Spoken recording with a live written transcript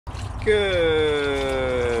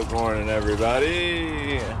Good morning,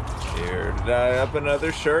 everybody. Here to dye up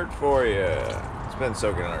another shirt for you. It's been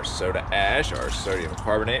soaking in our soda ash, our sodium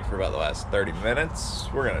carbonate, for about the last 30 minutes.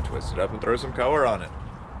 We're going to twist it up and throw some color on it.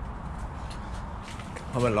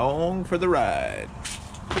 Come along for the ride.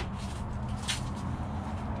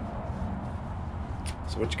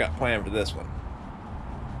 So what you got planned for this one?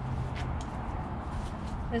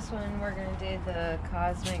 This one we're going to do the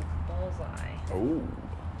cosmic bullseye. Oh.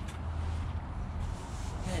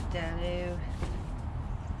 That Dadu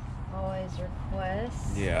always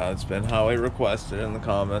requests. Yeah, it's been highly requested in the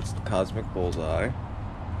comments, the cosmic bullseye.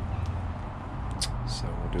 So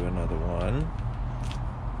we'll do another one.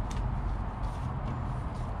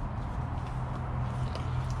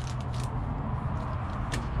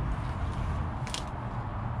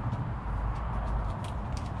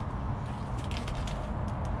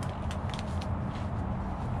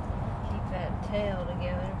 Keep that tail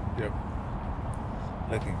together. Yep.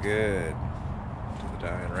 Looking good. To the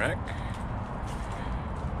dyeing rack.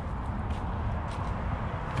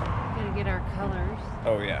 Gotta get our colors.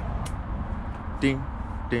 Oh yeah. Ding,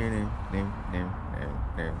 ding, ding, ding, ding, ding,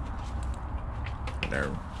 ding.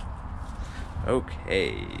 No.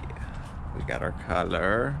 Okay. We got our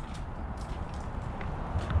color.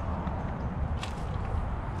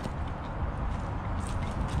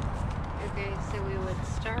 Okay, so we would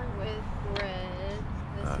start with red.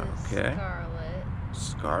 This is scarlet.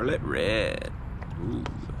 Scarlet red. Ooh.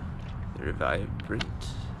 Very vibrant.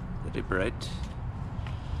 Very bright.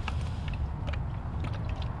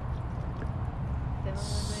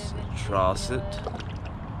 Citrusate.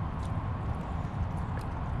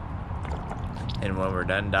 And when we're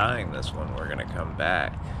done dyeing this one, we're gonna come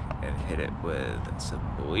back and hit it with some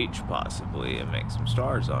bleach possibly and make some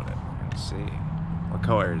stars on it. We're gonna see. What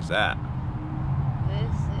color is that?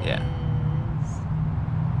 This Yeah. is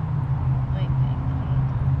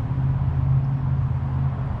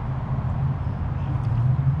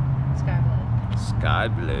sky blue. Sky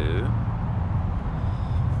blue.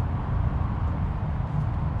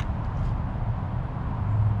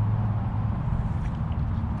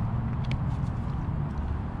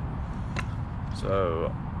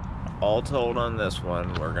 So, all told on this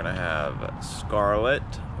one, we're gonna have scarlet,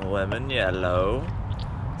 lemon yellow,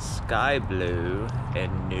 sky blue,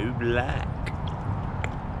 and new black.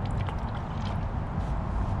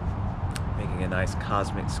 Making a nice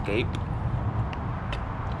cosmic scape.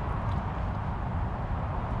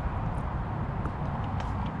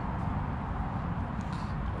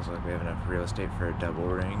 Looks like we have enough real estate for a double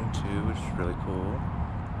ring too, which is really cool.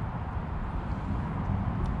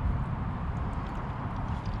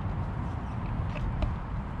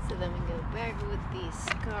 So then we go back with the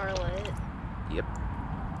scarlet. Yep.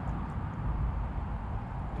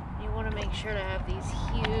 You want to make sure to have these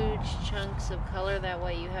huge chunks of color, that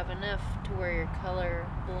way you have enough to where your color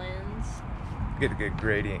blends. Get a good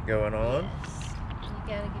gradient going on. Yes. You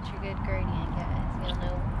gotta get your good gradient, guys. You'll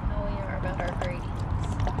know how we are about our gradients.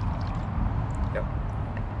 Yep.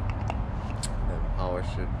 Then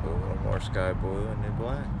polish it with a little more sky blue and new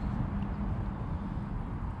black.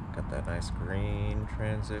 Got that nice green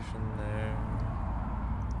transition there.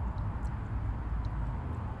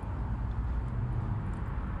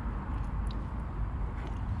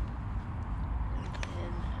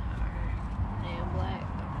 And our new black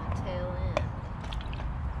on the tail end.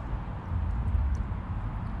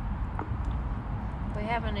 We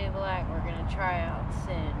have a new black we're gonna try out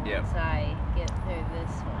soon. Yep. Once I get through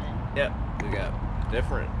this one. Yep, we got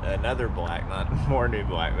another black, not more new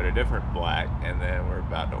black, but a different black, and then we're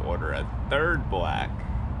about to order a third black.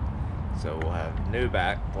 So we'll have new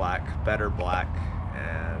black, better black,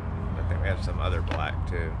 and I think we have some other black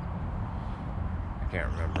too. I can't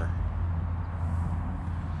remember.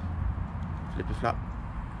 Flippy flop.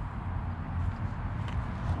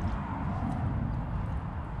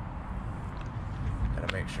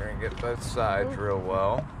 Gotta make sure and get both sides real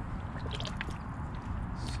well.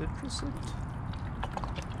 Citrus it.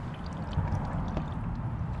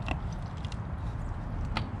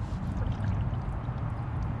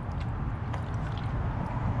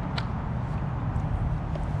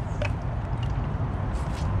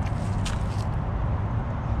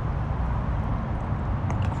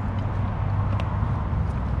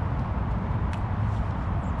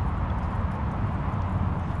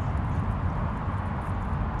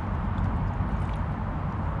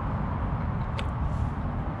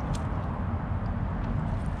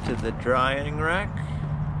 To the drying rack.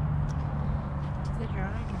 The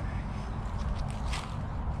drying rack.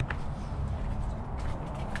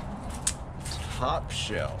 top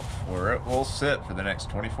shelf where it will sit for the next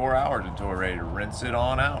 24 hours until we're ready to rinse it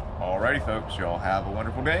on out. Alrighty folks, y'all have a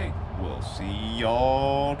wonderful day. We'll see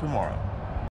y'all tomorrow.